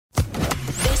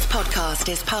podcast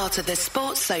is part of the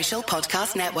Sports Social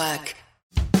Podcast Network.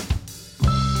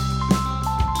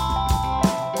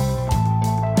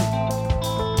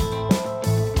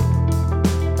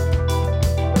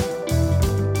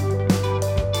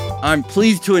 I'm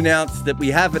pleased to announce that we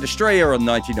have an Australia on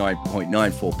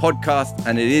 99.94 podcast,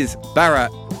 and it is Bharat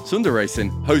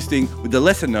Sundaresan hosting with the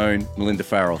lesser-known Melinda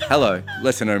Farrell. Hello,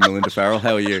 lesser-known Melinda Farrell.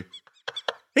 How are you?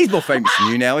 He's more famous than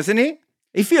you now, isn't he?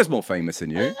 He feels more famous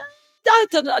than you. I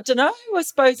don't know. I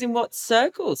suppose in what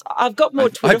circles? I've got more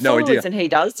Twitter followers than he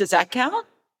does. Does that count?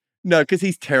 No, because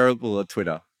he's terrible at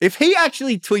Twitter. If he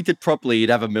actually tweeted properly, he'd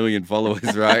have 1 million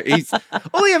followers, right?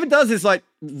 All he ever does is like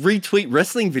retweet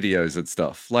wrestling videos and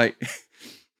stuff. Like,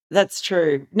 that's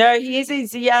true. No, he is.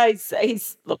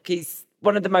 He's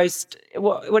one of the most.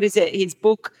 What is it? His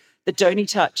book, The Dhoni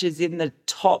Touch, is in the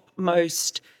top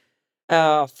most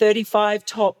 35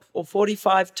 top or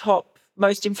 45 top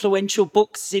most influential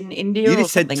books in India, or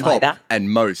something like that.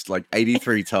 And most, like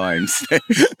 83 times.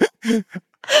 People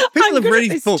have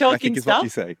read his book, I think is what you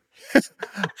say.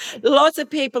 Lots of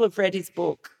people have read his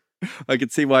book. I can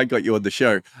see why I got you on the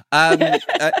show.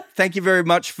 Thank you very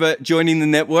much for joining the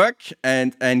network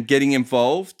and getting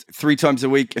involved. 3 times a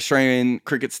week, Australian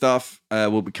cricket stuff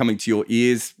will be coming to your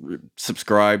ears.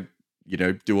 Subscribe,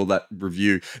 do all that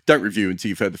review. Don't review until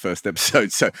you've heard the first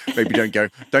episode. So maybe don't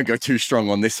go too strong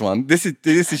on this one. This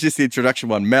is just the introduction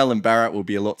one. Mel and Bharat will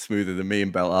be a lot smoother than me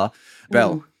and Belle are.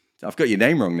 Belle, I've got your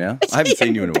name wrong now. I haven't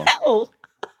seen you in a while.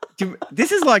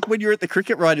 This is like when you were at the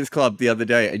Cricket Writers Club the other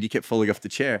day and you kept falling off the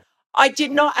chair. I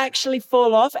did not actually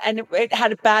fall off, and it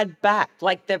had a bad back.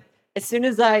 As soon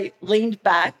as I leaned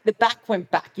back, the back went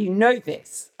back. You know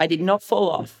this. I did not fall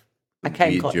off. I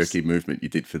came close. Jerky movement you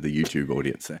did for the YouTube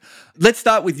audience there. Let's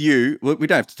start with you. We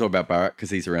don't have to talk about Bharat because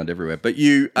he's around everywhere. But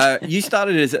you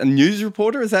started as a news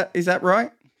reporter. Is that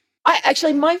right?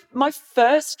 My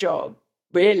first job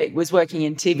really was working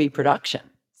in TV production.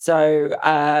 So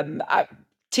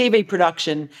TV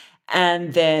production,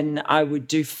 and then I would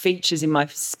do features in my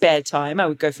spare time. I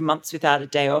would go for months without a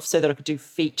day off so that I could do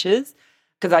features,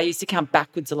 because I used to count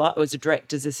backwards a lot. I was a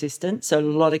director's assistant, so a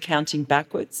lot of counting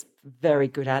backwards. Very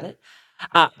good at it,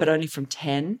 but only from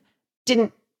 10.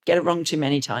 Didn't get it wrong too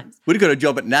many times. Would have got a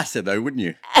job at NASA though, wouldn't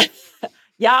you?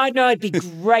 Yeah, I know. I'd be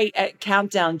great at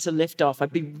countdown to liftoff.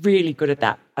 I'd be really good at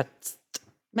that.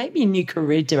 Maybe a new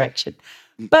career direction.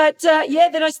 But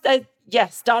then I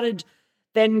started,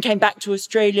 then came back to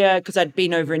Australia because I'd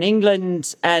been over in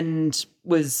England and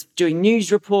was doing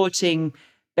news reporting.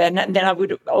 And then I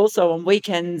would also on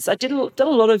weekends, I did a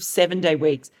lot of 7-day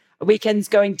weeks. Weekends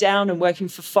going down and working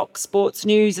for Fox Sports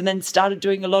News, and then started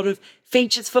doing a lot of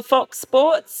features for Fox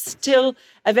Sports till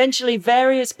eventually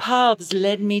various paths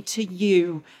led me to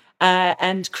you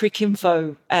and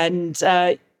Cricinfo, and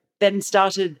then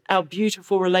started our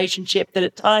beautiful relationship that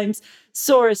at times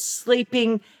saw us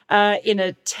sleeping in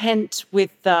a tent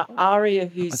with Aria,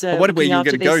 who's I wondered where you were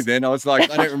going to go then. I was like,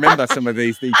 I don't remember some of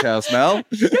these details, Mel. No,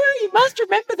 you must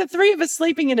remember the 3 of us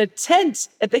sleeping in a tent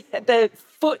at the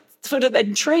foot of the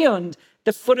Triond,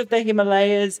 the foot of the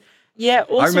Himalayas. Yeah,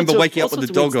 I remember waking up with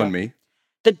the dog on me.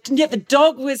 The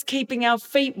dog was keeping our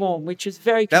feet warm, which was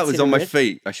very considerate. That was on my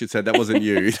feet, I should say. That wasn't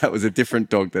you. That was a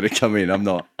different dog that had come in. I'm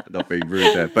not being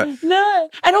rude there. But no.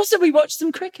 And also we watched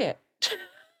some cricket.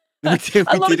 We did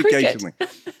occasionally.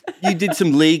 You did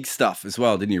some league stuff as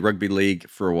well, didn't you? Rugby league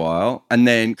for a while. And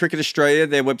then Cricket Australia,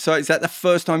 their website. Is that the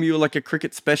first time you were like a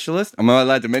cricket specialist? Am I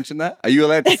allowed to mention that? Are you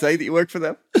allowed to say that you work for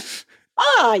them?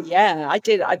 Yeah, I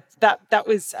did. That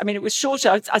was, it was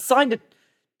shorter. I signed a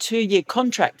 2-year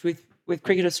contract with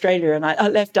Cricket Australia, and I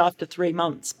left after 3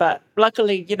 months. But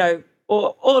luckily,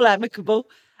 all amicable.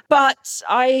 But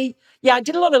I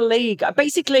did a lot of league.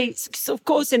 Basically, of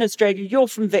course, in Australia, you're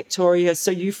from Victoria,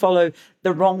 so you follow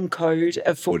the wrong code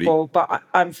of football. But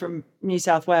I'm from New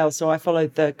South Wales, so I follow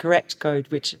the correct code,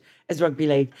 which is rugby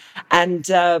league. And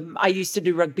I used to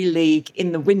do rugby league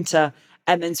in the winter,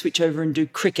 and then switch over and do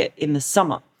cricket in the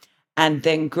summer. And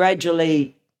then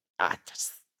gradually,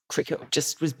 cricket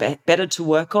just was better to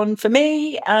work on for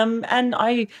me. And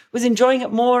I was enjoying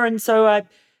it more. And so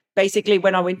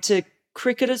when I went to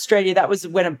Cricket Australia, that was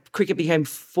when cricket became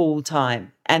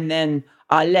full-time. And then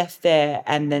I left there,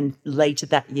 and then later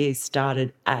that year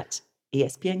started at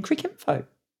ESPN Cricinfo.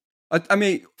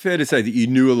 Fair to say that you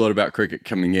knew a lot about cricket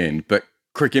coming in, but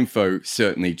Cricinfo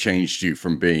certainly changed you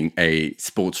from being a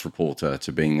sports reporter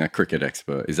to being a cricket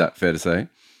expert. Is that fair to say?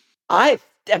 I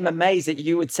am amazed that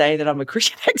you would say that I'm a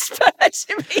cricket expert.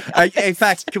 In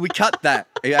fact, can we cut that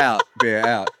out?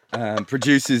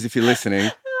 Producers, if you're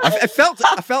listening, I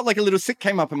felt like a little sick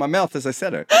came up in my mouth as I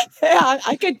said it. Yeah,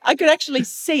 I could actually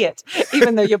see it,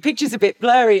 even though your picture's a bit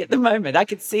blurry at the moment. I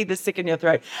could see the sick in your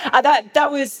throat.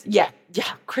 That was,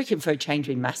 Cricinfo changed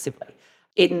me massively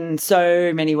in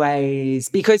so many ways,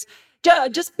 because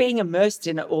just being immersed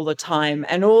in it all the time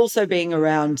and also being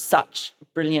around such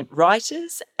brilliant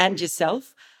writers and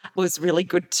yourself was really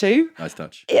good too. Nice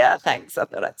touch. Yeah, thanks. I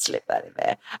thought I'd slip that in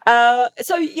there.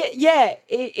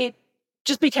 It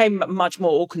just became much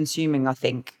more all-consuming, I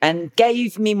think, and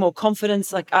gave me more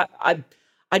confidence. Like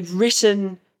I'd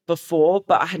written before,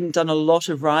 but I hadn't done a lot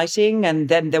of writing, and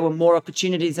then there were more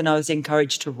opportunities and I was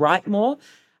encouraged to write more.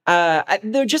 There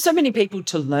were just so many people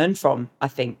to learn from, I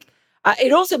think.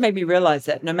 It also made me realize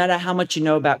that no matter how much you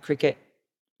know about cricket,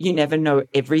 you never know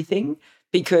everything,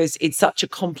 because it's such a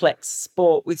complex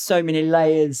sport with so many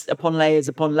layers upon layers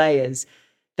upon layers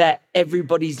that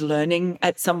everybody's learning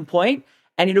at some point.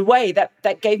 And in a way,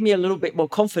 that gave me a little bit more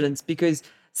confidence, because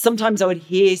sometimes I would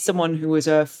hear someone who was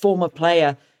a former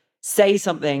player say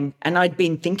something and I'd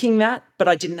been thinking that, but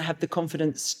I didn't have the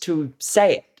confidence to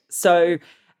say it. So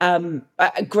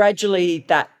gradually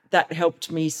that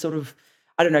helped me sort of,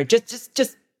 I don't know,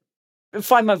 just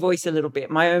find my voice a little bit,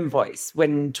 my own voice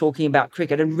when talking about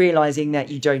cricket, and realizing that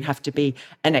you don't have to be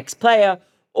an ex-player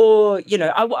or,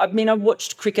 I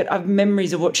watched cricket. I have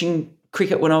memories of watching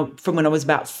cricket from when I was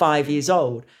about 5 years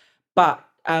old, but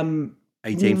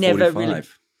 1845. never really.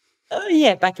 Oh,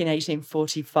 yeah, back in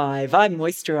 1845. I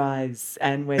moisturize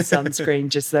and wear sunscreen,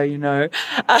 just so you know.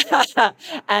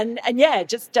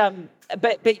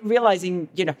 But realizing,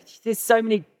 there's so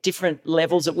many different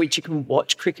levels at which you can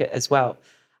watch cricket as well.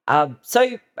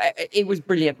 So it was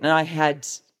brilliant, and I had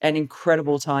an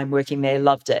incredible time working there,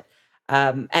 loved it,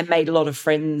 and made a lot of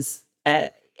friends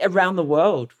around the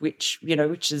world, which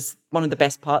is one of the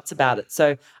best parts about it.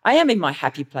 So I am in my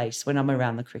happy place when I'm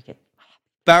around the cricket.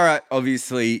 Bharat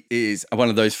obviously is one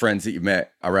of those friends that you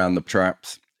met around the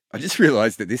traps. I just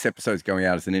realised that this episode is going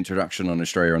out as an introduction on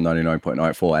Australia on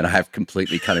 99.94, and I have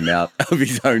completely cut him out of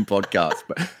his own podcast.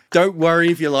 But don't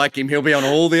worry if you like him. He'll be on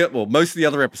most of the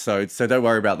other episodes, so don't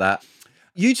worry about that.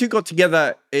 You two got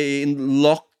together in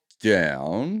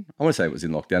lockdown. I want to say it was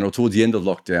in lockdown or towards the end of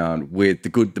lockdown with The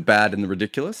Good, the Bad and the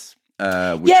Ridiculous,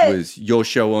 which was your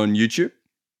show on YouTube.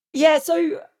 Yeah,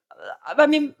 so I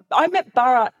met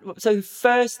Bharat. So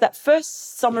that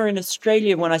first summer in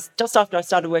Australia, just after I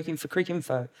started working for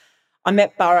Cricinfo, I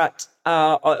met Bharat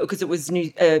because it was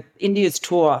India's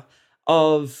tour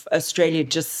of Australia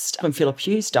just when Philip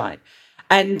Hughes died,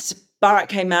 and Bharat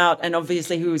came out, and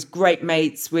obviously he was great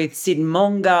mates with Sid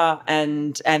Monga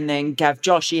and then Gav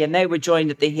Joshi, and they were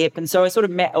joined at the hip, and so I sort of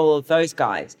met all of those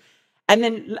guys, and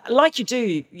then like you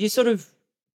do, you sort of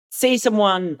see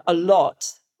someone a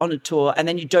lot on a tour, and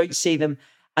then you don't see them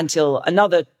until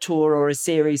another tour or a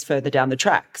series further down the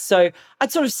track. So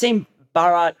I'd sort of seen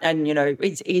Bharat, and,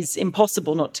 it's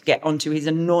impossible not to get onto. He's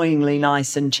annoyingly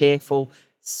nice and cheerful,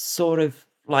 sort of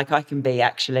like I can be,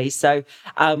 actually. So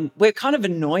we're kind of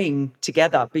annoying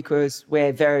together because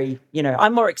we're very,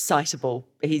 I'm more excitable.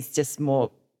 He's just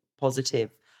more positive,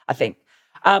 I think.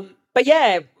 But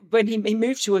yeah, when he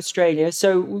moved to Australia,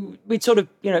 so we'd sort of,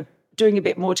 doing a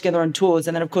bit more together on tours.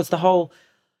 And then, of course, the whole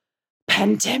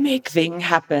pandemic thing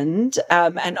happened,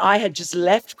 and I had just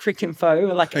left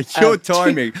Cricinfo. Your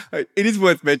timing. It is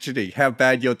worth mentioning how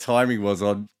bad your timing was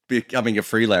on becoming a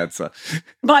freelancer.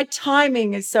 My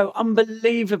timing is so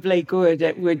unbelievably good.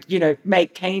 It would,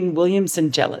 make Kane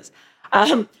Williamson jealous.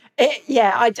 I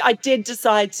did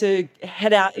decide to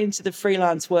head out into the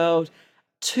freelance world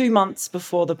 2 months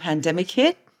before the pandemic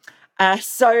hit.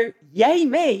 So yay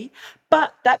me.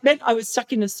 But that meant I was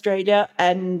stuck in Australia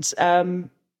and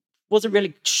wasn't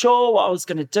really sure what I was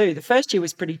going to do. The first year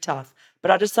was pretty tough, but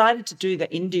I decided to do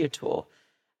the India tour.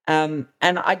 And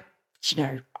I'd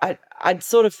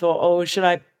sort of thought, should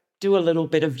I do a little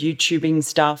bit of YouTubing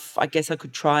stuff? I guess I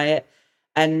could try it.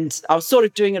 And I was sort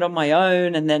of doing it on my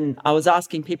own. And then I was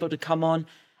asking people to come on.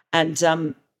 And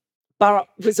Bharat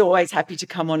was always happy to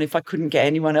come on if I couldn't get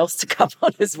anyone else to come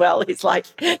on as well. He's like...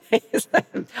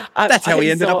 That's how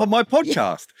he ended up on my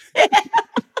podcast. Yeah.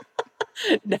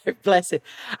 No, bless it.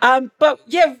 But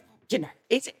yeah,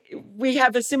 we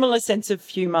have a similar sense of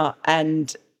humour,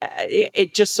 and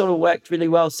it just sort of worked really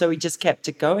well. So we just kept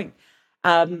it going,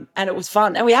 and it was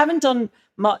fun. And we haven't done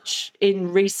much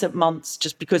in recent months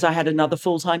just because I had another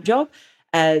full-time job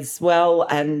as well,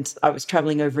 and I was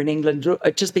travelling over in England.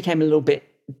 It just became a little bit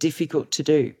difficult to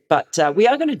do. But we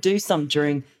are going to do some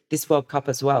during this World Cup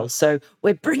as well. So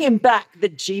we're bringing back the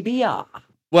GBR.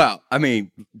 Well,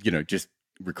 just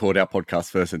record our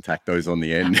podcast first and tack those on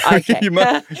the end. Okay.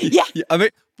 Yeah.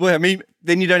 I mean,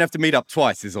 then you don't have to meet up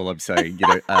twice. Is all I'm saying. You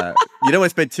don't want to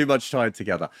spend too much time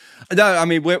together. No, I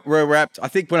mean we're wrapped. I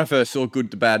think when I first saw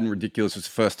Good, the Bad, and Ridiculous was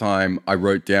the first time I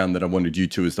wrote down that I wanted you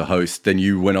two as the host. Then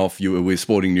you went off. You were with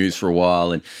Sporting News for a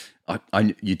while, and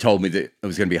you told me that it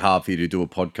was going to be hard for you to do a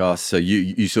podcast, so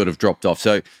you sort of dropped off.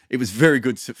 So it was very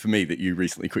good for me that you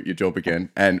recently quit your job again,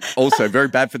 and also very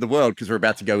bad for the world because we're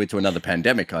about to go into another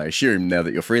pandemic, I assume, now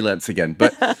that you're freelance again.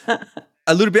 But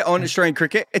a little bit on Australian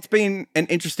cricket. It's been an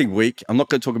interesting week. I'm not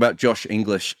going to talk about Josh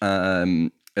English.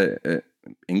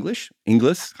 English?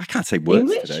 I can't say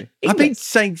words today. I've been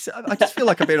saying, I just feel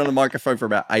like I've been on the microphone for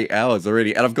about 8 hours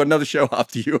already, and I've got another show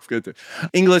after you. I've got to.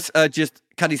 English just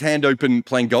cut his hand open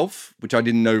playing golf, which I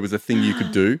didn't know was a thing you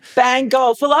could do. Ban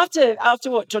golf. Well, after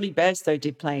what Johnny Bairstow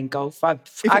did playing golf, I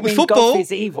mean, football, golf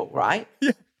is evil, right?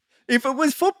 Yeah. If it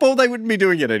was football, they wouldn't be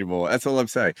doing it anymore. That's all I'm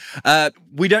saying.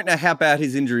 We don't know how bad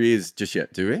his injury is just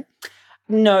yet, do we?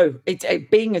 No,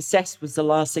 being assessed was the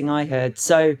last thing I heard.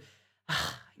 So,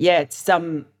 yeah,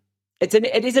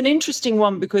 it is an interesting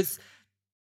one because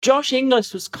Josh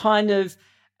Inglis was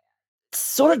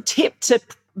sort of tipped to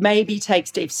maybe take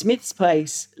Steve Smith's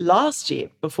place last year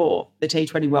before the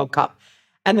T20 World Cup.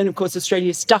 And then, of course,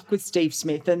 Australia stuck with Steve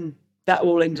Smith and that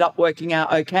all ended up working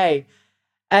out okay.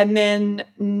 And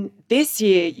then this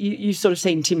year, you sort of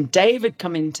seen Tim David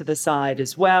come into the side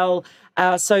as well.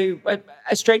 So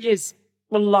Australia's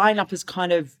lineup has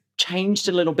kind of changed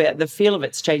a little bit. The feel of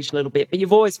it's changed a little bit. But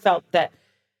you've always felt that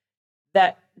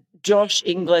Josh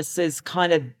Inglis has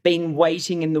kind of been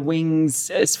waiting in the wings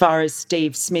as far as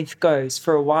Steve Smith goes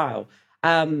for a while.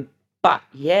 But,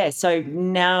 yeah, so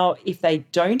now if they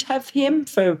don't have him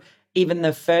for even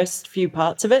the first few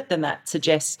parts of it, then that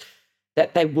suggests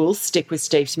that they will stick with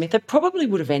Steve Smith. They probably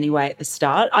would have anyway at the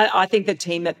start. I think the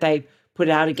team that they put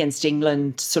out against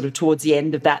England sort of towards the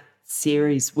end of that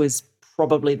series was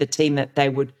probably the team that they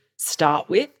would start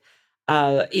with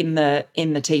in the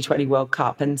T20 World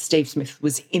Cup, and Steve Smith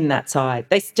was in that side.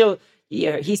 They still,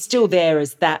 he's still there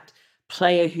as that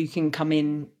player who can come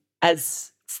in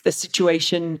as the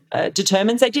situation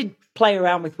determines. They did play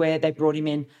around with where they brought him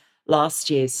in last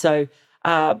year. So,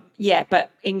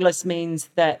 but Inglis means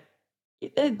that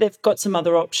they've got some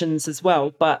other options as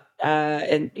well, but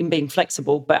in being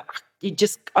flexible. But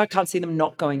I can't see them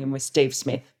not going in with Steve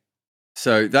Smith.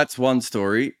 So that's one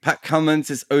story. Pat Cummins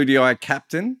is ODI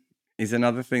captain is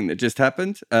another thing that just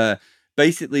happened.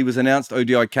 Basically was announced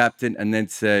ODI captain and then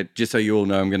said, just so you all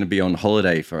know, I'm going to be on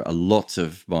holiday for a lot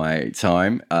of my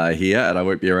time here and I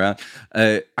won't be around.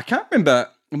 I can't remember.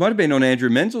 It might have been on Andrew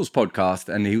Menzel's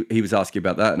podcast and he was asking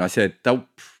about that. And I said,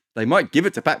 they might give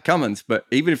it to Pat Cummins, but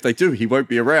even if they do, he won't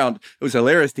be around. It was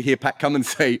hilarious to hear Pat Cummins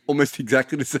say almost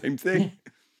exactly the same thing.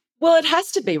 Well, it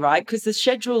has to be, right? Because the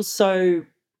schedule's so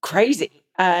crazy.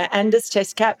 And as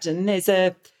Test captain, there's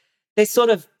sort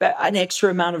of an extra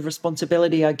amount of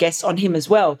responsibility, I guess, on him as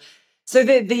well. So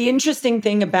the interesting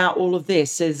thing about all of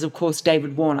this is, of course,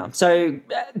 David Warner. So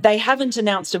they haven't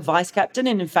announced a vice captain,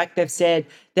 and in fact, they've said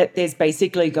that there's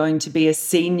basically going to be a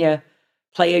senior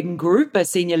playing group, a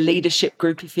senior leadership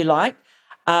group, if you like,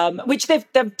 which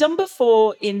they've done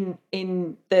before in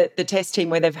the Test team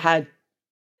where they've had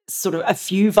sort of a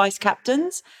few vice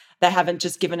captains. They haven't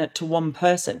just given it to one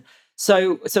person.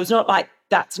 So it's not like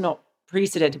that's not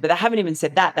precedented, but they haven't even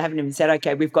said that. They haven't even said,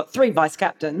 okay, we've got 3 vice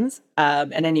captains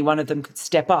and any one of them could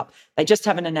step up. They just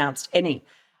haven't announced any.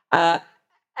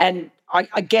 And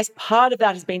I guess part of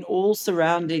that has been all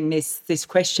surrounding this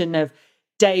question of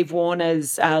Dave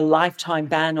Warner's lifetime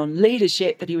ban on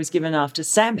leadership that he was given after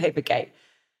Sandpapergate.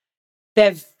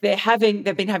 They've been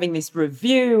having this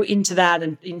review into that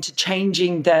and into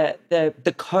changing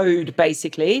the code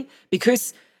basically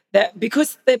because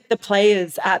the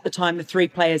players at the time, the 3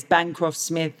 players, Bancroft,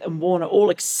 Smith and Warner, all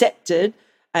accepted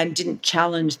and didn't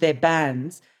challenge their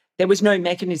bans. There was no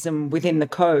mechanism within the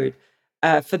code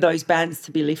for those bans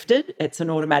to be lifted. It's an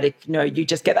automatic, you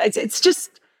just get that. It's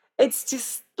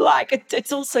just like,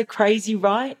 it's also crazy,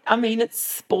 right? I mean, it's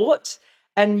sport.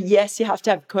 And yes, you have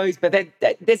to have codes, but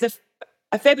there's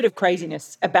a fair bit of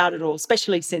craziness about it all,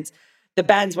 especially since the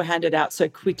bans were handed out so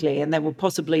quickly and they were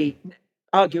possibly,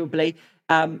 arguably,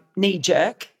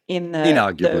 knee-jerk in the...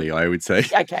 Inarguably, I would say.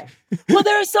 Okay. Well,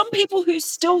 there are some people who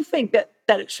still think that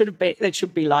it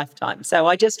should be lifetime. So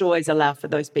I just always allow for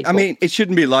those people. I mean, it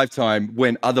shouldn't be lifetime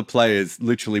when other players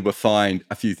literally were fined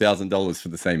a few $1,000s for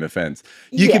the same offence.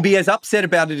 You can be as upset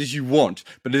about it as you want,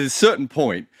 but at a certain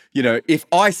point, if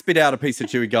I spit out a piece of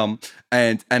chewing gum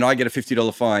and I get a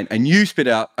 $50 fine, and you spit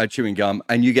out a chewing gum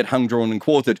and you get hung, drawn, and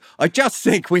quartered, I just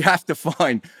think we have to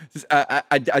find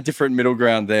a different middle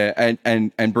ground there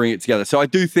and bring it together. So I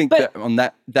do think that on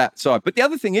that side. But the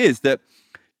other thing is that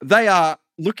they are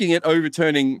looking at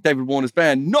overturning David Warner's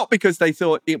ban, not because they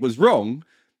thought it was wrong,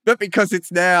 but because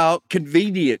it's now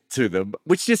convenient to them,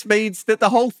 which just means that the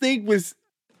whole thing was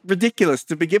ridiculous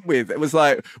to begin with. It was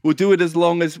like, we'll do it as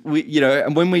long as we,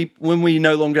 and when we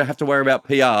no longer have to worry about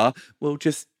PR, we'll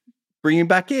just bring him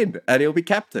back in and he'll be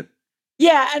captain.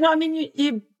 Yeah, and I mean,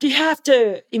 you have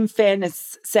to, in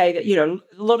fairness, say that, a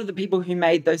lot of the people who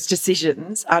made those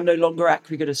decisions are no longer at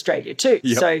Cricket Australia too.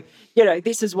 Yep. So,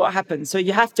 this is what happens. So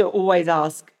you have to always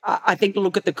ask, I think,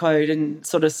 look at the code and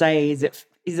sort of say, is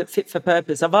it fit for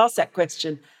purpose? I've asked that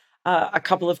question a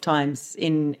couple of times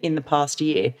in the past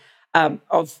year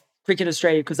of Cricket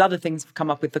Australia, because other things have come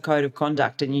up with the code of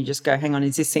conduct and you just go, hang on,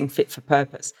 is this thing fit for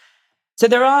purpose? So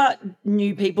there are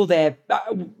new people there.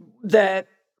 The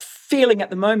feeling at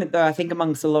the moment, though, I think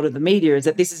amongst a lot of the media is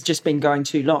that this has just been going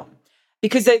too long,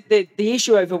 because the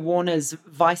issue over Warner's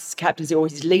vice captaincy or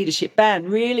his leadership ban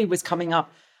really was coming up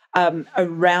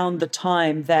around the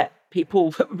time that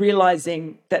people were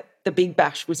realising that the Big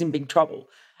Bash was in big trouble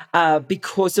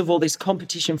because of all this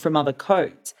competition from other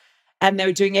codes. And they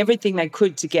were doing everything they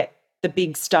could to get the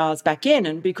big stars back in.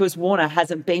 And because Warner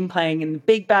hasn't been playing in the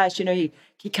Big Bash,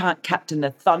 he can't captain the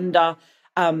Thunder.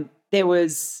 There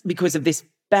was, because of this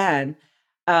ban,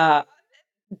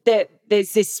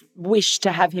 there's this wish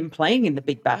to have him playing in the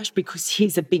Big Bash because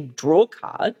he's a big draw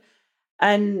card.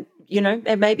 And,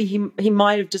 and maybe he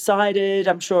might have decided,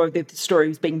 I'm sure the story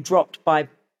was being dropped by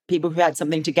people who had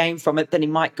something to gain from it, that he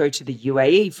might go to the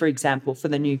UAE, for example, for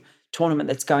the new tournament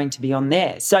that's going to be on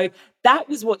there. So that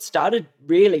was what started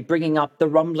really bringing up the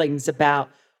rumblings about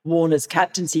Warner's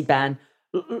captaincy ban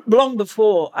long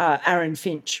before Aaron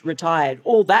Finch retired.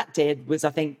 All that did was, I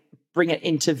think, bring it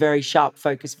into very sharp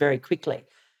focus very quickly.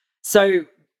 So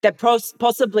they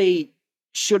possibly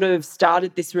should have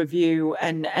started this review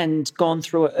and gone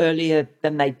through it earlier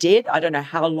than they did. I don't know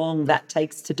how long that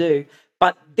takes to do,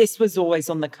 but this was always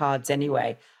on the cards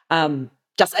anyway.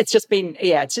 It's just been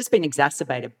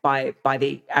exacerbated by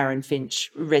the Aaron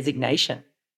Finch resignation.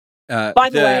 By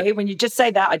the way, when you just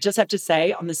say that, I just have to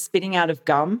say, on the spitting out of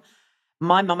gum,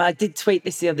 my mum, I did tweet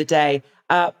this the other day,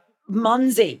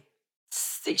 Munzie,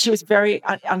 she was very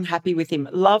unhappy with him,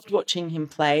 loved watching him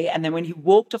play, and then when he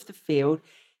walked off the field,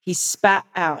 he spat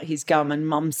out his gum, and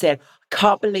Mum said, I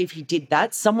can't believe he did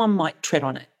that. Someone might tread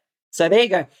on it. So there you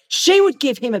go. She would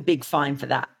give him a big fine for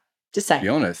that. Just saying. To be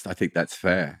honest, I think that's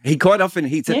fair. He quite often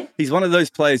he's one of those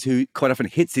players who quite often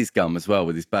hits his gum as well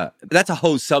with his bat. That's a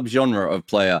whole subgenre of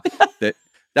player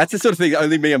that's the sort of thing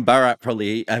only me and Bharat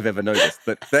probably have ever noticed.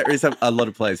 But there is a lot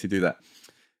of players who do that.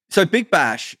 So Big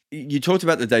Bash, you talked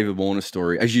about the David Warner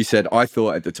story. As you said, I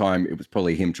thought at the time it was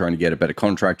probably him trying to get a better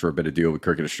contract or a better deal with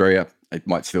Cricket Australia. It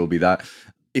might still be that.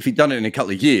 If he'd done it in a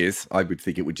couple of years, I would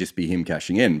think it would just be him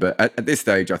cashing in. But at this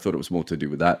stage, I thought it was more to do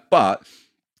with that. But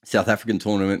South African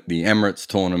tournament, the Emirates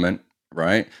tournament,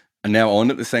 right, are now on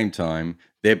at the same time.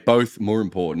 They're both more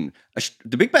important.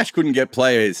 The Big Bash couldn't get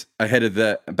players ahead of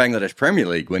the Bangladesh Premier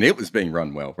League when it was being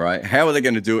run well, right? How are they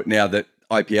going to do it now that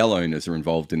IPL owners are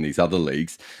involved in these other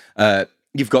leagues?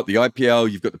 You've got the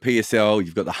IPL, you've got the PSL,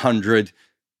 you've got the 100.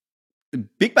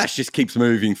 Big Bash just keeps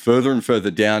moving further and further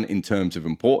down in terms of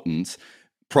importance.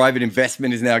 Private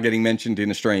investment is now getting mentioned in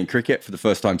Australian cricket for the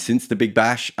first time since the Big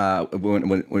Bash when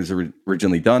it was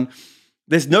originally done.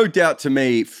 There's no doubt to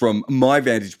me, from my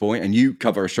vantage point, and you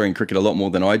cover Australian cricket a lot more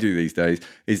than I do these days,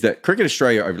 is that Cricket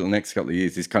Australia over the next couple of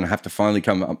years is going to have to finally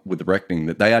come up with the reckoning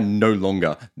that they are no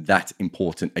longer that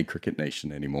important a cricket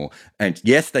nation anymore. And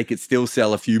yes, they could still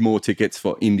sell a few more tickets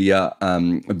for India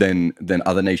than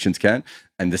other nations can.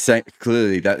 And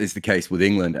clearly that is the case with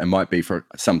England and might be for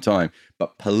some time.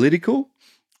 But political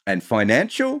and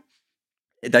financial,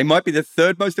 they might be the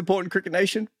third most important cricket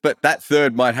nation, but that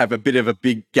third might have a bit of a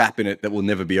big gap in it that will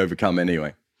never be overcome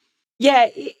anyway. Yeah,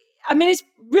 I mean, it's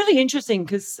really interesting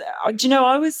because,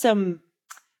 I was,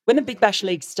 when the Big Bash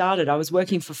League started, I was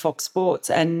working for Fox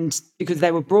Sports, and because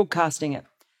they were broadcasting it.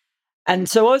 And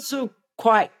so I was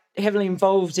quite heavily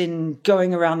involved in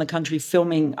going around the country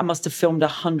filming. I must have filmed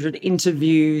 100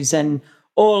 interviews and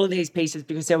all of these pieces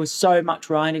because there was so much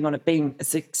riding on it being a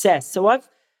success. So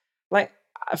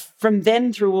from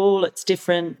then through all, it's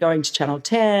different, going to Channel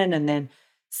 10 and then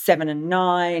 7 and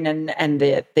 9 and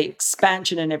the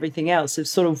expansion and everything else, have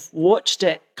sort of watched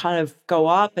it kind of go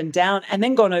up and down, and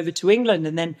then gone over to England,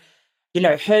 and then,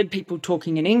 heard people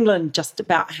talking in England just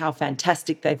about how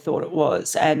fantastic they thought it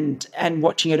was, and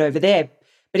watching it over there.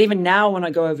 But even now, when I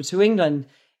go over to England,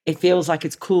 it feels like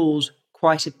it's cooled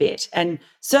quite a bit. And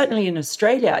certainly in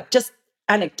Australia, just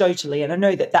anecdotally, and I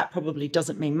know that probably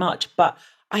doesn't mean much, but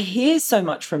I hear so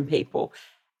much from people,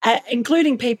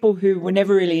 including people who were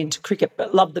never really into cricket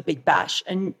but loved the Big Bash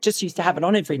and just used to have it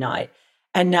on every night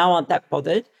and now aren't that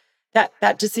bothered.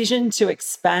 That decision to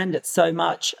expand it so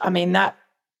much, I mean, that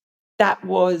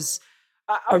was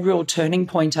a real turning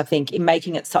point, I think, in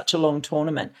making it such a long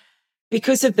tournament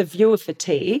because of the viewer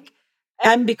fatigue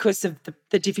and because of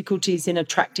the difficulties in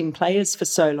attracting players for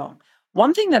so long.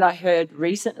 One thing that I heard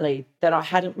recently that I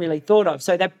hadn't really thought of,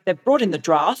 so they've brought in the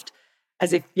draft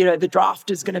as if, the draft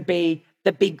is going to be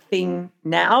the big thing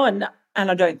now, and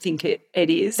I don't think it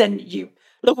is. And you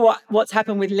look what's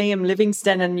happened with Liam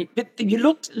Livingstone, and you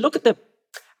look at the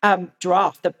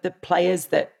draft, the players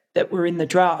that were in the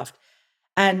draft,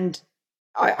 and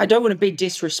I don't want to be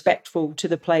disrespectful to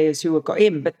the players who got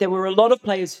in, but there were a lot of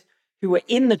players who were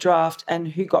in the draft and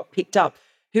who got picked up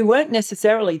who weren't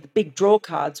necessarily the big draw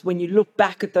cards when you look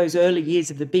back at those early years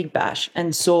of the Big Bash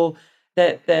and saw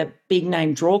the big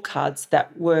name draw cards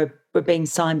that were being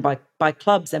signed by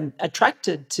clubs and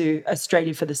attracted to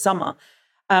Australia for the summer.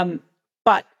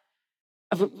 But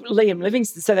Liam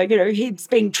Livingstone, so he's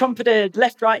being trumpeted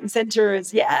left, right, and centre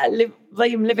as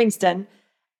Liam Livingstone,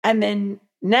 and then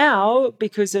now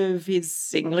because of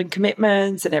his England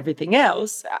commitments and everything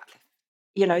else,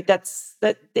 he's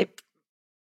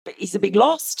a big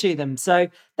loss to them. So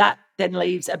that then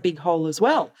leaves a big hole as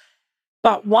well.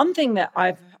 But one thing that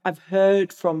I've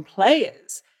heard from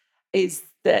players is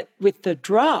that with the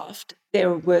draft,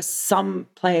 there were some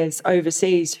players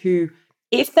overseas who,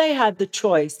 if they had the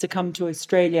choice to come to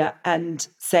Australia and,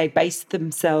 say, base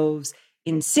themselves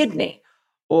in Sydney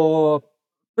or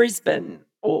Brisbane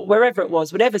or wherever it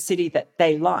was, whatever city that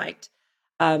they liked,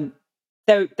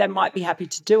 they might be happy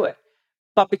to do it.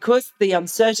 But because the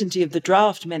uncertainty of the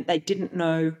draft meant they didn't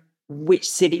know which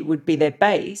city would be their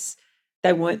base,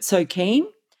 they weren't so keen,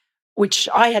 which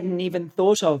I hadn't even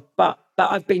thought of. But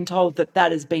I've been told that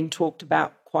has been talked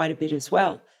about quite a bit as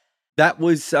well. That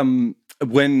was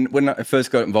when I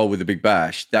first got involved with the Big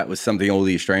Bash, that was something all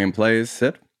the Australian players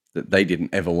said, that they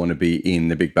didn't ever want to be in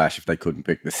the Big Bash if they couldn't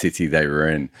pick the city they were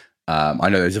in. I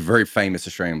know there's a very famous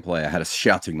Australian player had a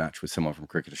shouting match with someone from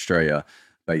Cricket Australia,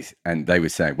 and they were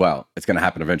saying, well, it's going to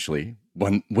happen eventually,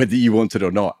 whether you want it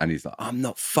or not. And he's like, I'm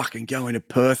not fucking going to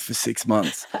Perth for 6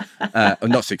 months.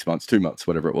 Not 6 months, 2 months,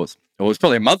 whatever it was. It was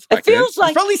probably a month back then. It's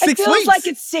probably 6 weeks. It feels like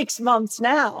it's 6 months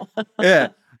now. Yeah.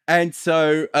 And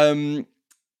so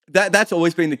that's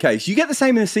always been the case. You get the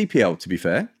same in the CPL, to be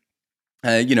fair.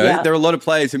 There are a lot of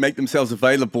players who make themselves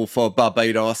available for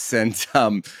Barbados and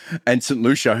St.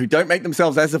 Lucia who don't make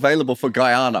themselves as available for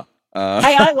Guyana.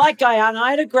 Hey, I like Guyana.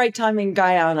 I had a great time in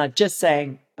Guyana, just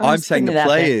saying. I'm saying the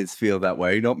players feel that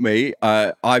way, not me.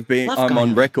 I'm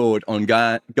on record on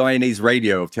Guyanese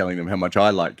radio of telling them how much I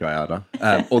like Guyana.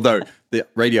 Although the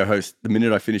radio host, the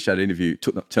minute I finished that interview,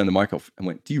 turned the mic off and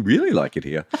went, "Do you really like it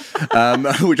here?"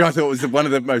 Which I thought was one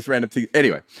of the most random things.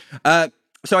 Anyway,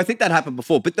 so I think that happened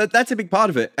before, but that's a big part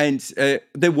of it. And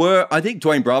I think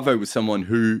Dwayne Bravo was someone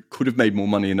who could have made more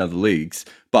money in other leagues,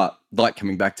 but like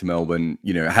coming back to Melbourne,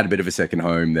 had a bit of a second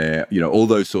home there, all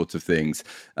those sorts of things.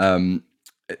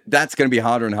 That's going to be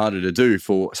harder and harder to do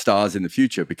for stars in the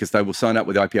future because they will sign up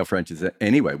with IPL franchises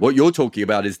anyway. What you're talking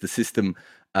about is the system,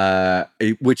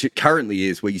 which it currently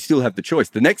is, where you still have the choice.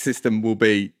 The next system will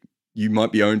be you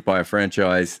might be owned by a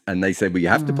franchise and they say, well, you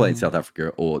have to play in South Africa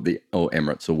or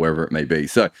Emirates or wherever it may be.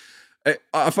 So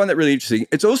I find that really interesting.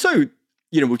 It's also,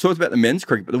 we've talked about the men's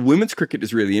cricket, but the women's cricket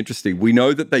is really interesting. We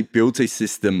know that they built a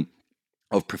system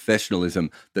of professionalism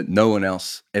that no one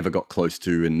else ever got close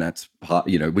to. And that's part,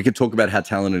 we could talk about how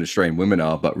talented Australian women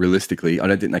are, but realistically, I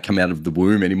don't think they come out of the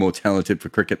womb any more talented for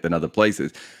cricket than other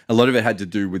places. A lot of it had to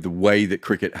do with the way that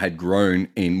cricket had grown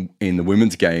in the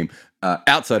women's game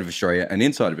outside of Australia and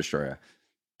inside of Australia.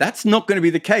 That's not going to be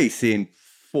the case in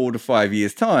 4 to 5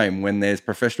 years' time when there's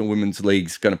professional women's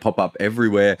leagues going to pop up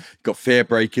everywhere. You've got Fair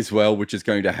Break as well, which is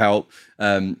going to help.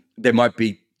 There might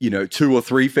be 2 or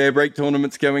 3 fair break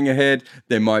tournaments going ahead.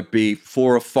 There might be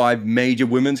 4 or 5 major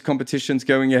women's competitions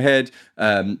going ahead.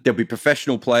 There'll be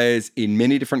professional players in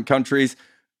many different countries.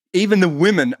 Even the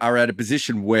women are at a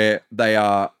position where they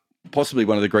are possibly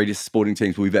one of the greatest sporting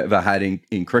teams we've ever had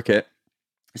in cricket.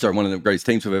 Sorry, one of the greatest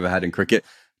teams we've ever had in cricket.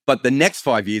 But the next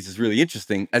 5 years is really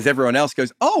interesting as everyone else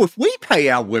goes, oh, if we pay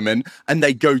our women and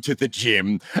they go to the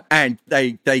gym and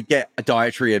they get a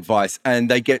dietary advice and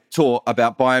they get taught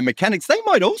about biomechanics, they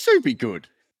might also be good.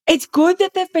 It's good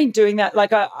that they've been doing that.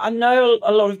 Like I know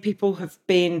a lot of people have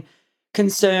been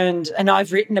concerned, and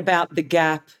I've written about the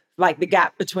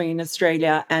gap between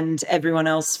Australia and everyone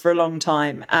else for a long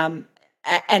time.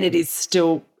 And it is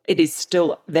still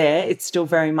there. It's still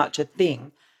very much a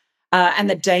thing. And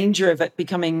the danger of it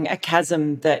becoming a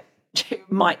chasm that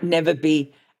might never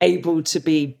be able to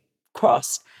be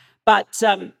crossed. But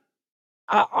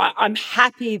I'm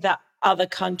happy that other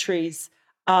countries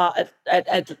are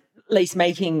at least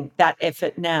making that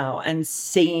effort now and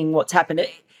seeing what's happened.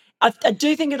 I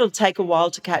do think it'll take a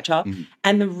while to catch up. Mm-hmm.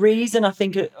 And the reason I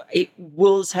think it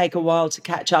will take a while to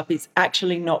catch up is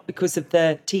actually not because of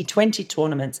the T20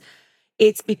 tournaments.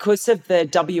 It's because of the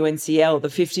WNCL, the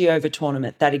 50-over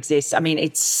tournament that exists. I mean,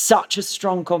 it's such a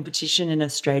strong competition in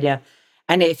Australia.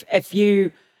 And if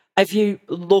you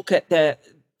look at the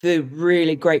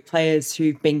really great players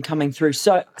who've been coming through,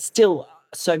 so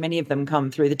many of them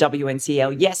come through the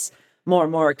WNCL. Yes, more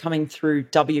and more are coming through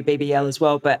WBBL as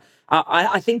well. But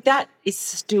I think that is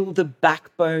still the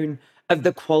backbone of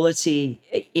the quality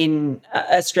in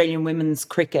Australian women's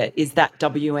cricket, is that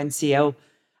WNCL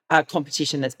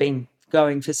competition that's been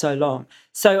going for so long.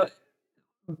 So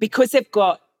because they've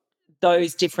got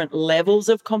those different levels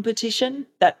of competition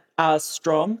that are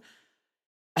strong,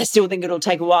 I still think it'll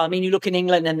take a while. I mean, you look in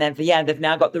England and they've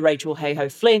now got the Rachel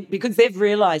Hayhoe-Flint because they've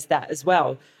realised that as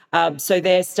well. So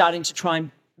they're starting to try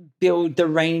and build the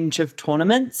range of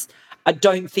tournaments. I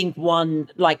don't think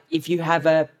if you have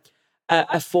a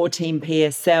 4-team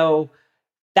PSL,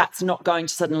 that's not going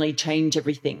to suddenly change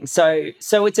everything. So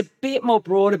it's a bit more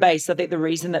broader based. I think the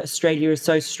reason that Australia is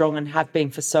so strong and have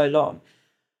been for so long.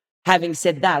 Having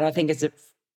said that, I think it's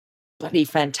bloody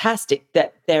fantastic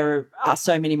that there are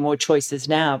so many more choices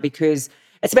now, because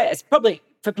it's probably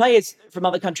for players from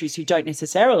other countries who don't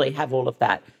necessarily have all of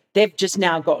that. They've just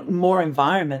now got more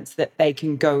environments that they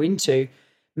can go into,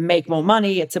 make more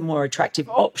money. It's a more attractive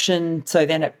option. So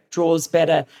then it draws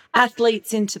better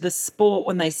athletes into the sport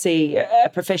when they see a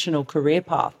professional career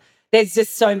path. There's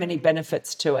just so many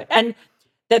benefits to it. And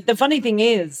the funny thing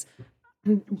is,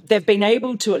 they've been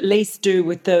able to at least do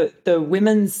with the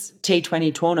women's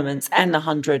T20 tournaments and the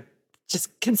 100,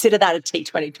 just consider that a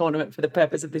T20 tournament for the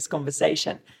purpose of this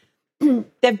conversation.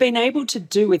 They've been able to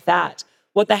do with that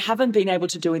what they haven't been able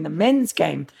to do in the men's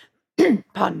game.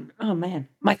 Pardon. Oh, man,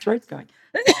 my throat's going.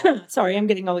 Sorry, I'm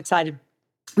getting all excited.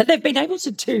 But they've been able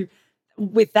to do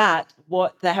with that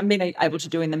what they haven't been able to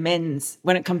do in the men's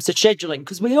when it comes to scheduling,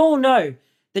 because we all know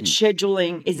that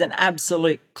scheduling is an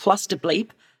absolute cluster bleep.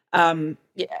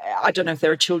 I don't know if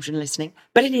there are children listening,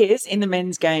 but it is in the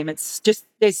men's game. It's just,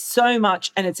 there's so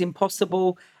much and it's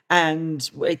impossible, and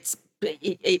it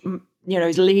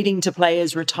is leading to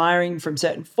players retiring from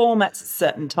certain formats at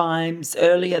certain times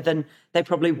earlier than they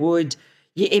probably would.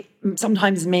 It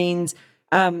sometimes means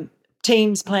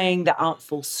teams playing that aren't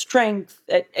full strength.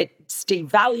 It's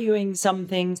devaluing some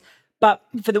things. But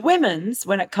for the women's,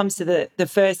 when it comes to the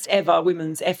first ever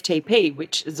women's FTP,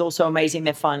 which is also amazing,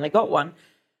 they've finally got one,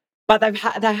 but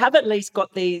they have at least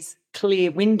got these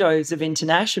clear windows of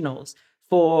internationals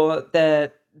for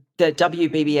the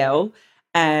WBBL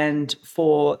and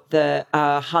for the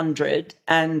 100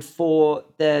 and for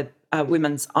the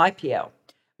women's IPL,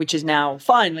 which has now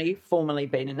finally formally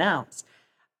been announced.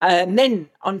 And then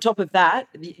on top of that,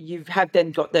 you have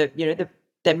then got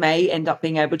they may end up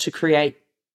being able to create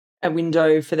a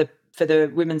window for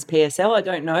the women's PSL. I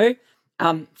don't know.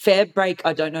 Fair break,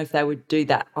 I don't know if they would do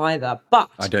that either.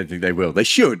 But I don't think they will. They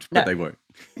should, but they won't.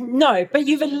 No, but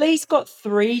you've at least got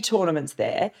 3 tournaments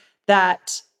there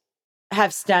that have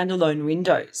standalone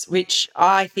windows, which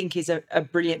I think is a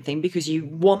brilliant thing, because you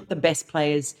want the best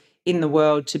players in the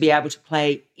world to be able to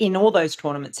play in all those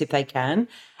tournaments if they can.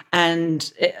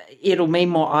 And it'll mean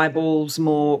more eyeballs,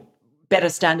 better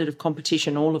standard of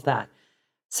competition, all of that.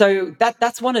 So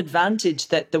that's one advantage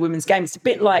that the women's game, it's a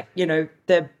bit like,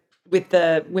 with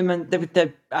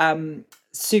the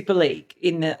Super League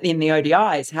in the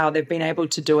ODIs, how they've been able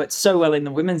to do it so well in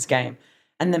the women's game,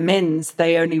 and the men's,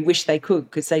 they only wish they could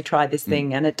because they try this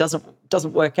thing and it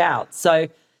doesn't work out. So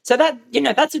that,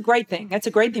 that's a great thing. That's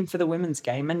a great thing for the women's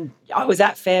game. And I was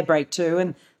at Fair Break too,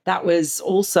 and that was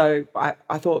also,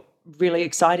 I thought, really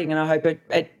exciting, and I hope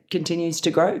it continues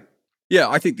to grow. Yeah,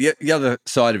 I think the other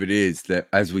side of it is that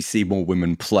as we see more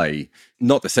women play,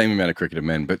 not the same amount of cricket of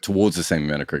men, but towards the same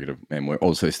amount of cricket of men, we're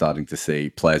also starting to see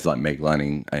players like Meg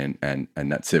Lanning and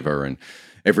Nat Siver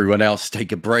everyone else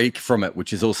take a break from it,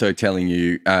 which is also telling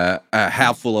you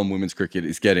how full on women's cricket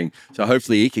is getting. So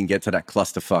hopefully he can get to that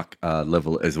clusterfuck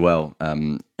level as well.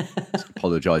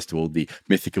 Apologise to all the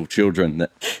mythical children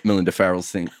that Melinda Farrell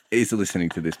is listening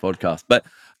to this podcast. But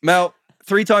Mel,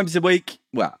 3 times a week,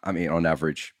 well, I mean, on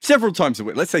average, several times a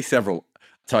week, let's say several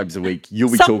times a week,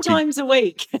 you'll be talking. Sometimes a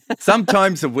week.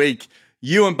 Sometimes a week,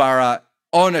 you and Barra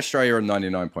on Australia on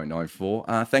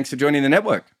 99.94. Thanks for joining the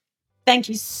network. Thank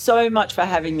you so much for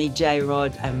having me,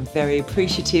 J-Rod. I'm very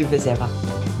appreciative as ever.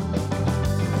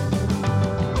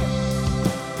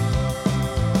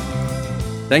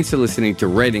 Thanks for listening to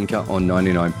Red Inca on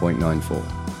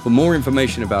 99.94. For more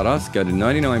information about us, go to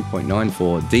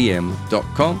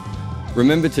 99.94dm.com.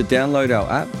 Remember to download our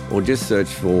app or just search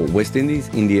for West Indies,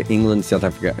 India, England, South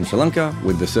Africa and Sri Lanka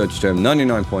with the search term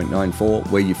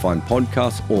 99.94 where you find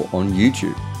podcasts or on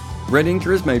YouTube. Red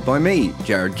Inca is made by me,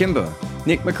 Jared Kimber.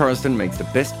 Nick McCorriston makes the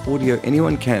best audio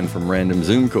anyone can from random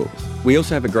Zoom calls. We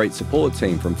also have a great support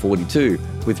team from 42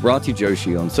 with Rati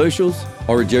Joshi on socials,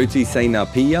 Orajoti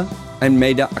Sainapiya and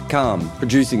Maida Akam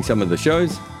producing some of the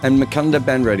shows, and Makunda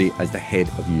Banreddy as the head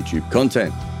of YouTube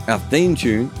content. Our theme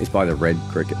tune is by the Red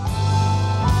Cricket.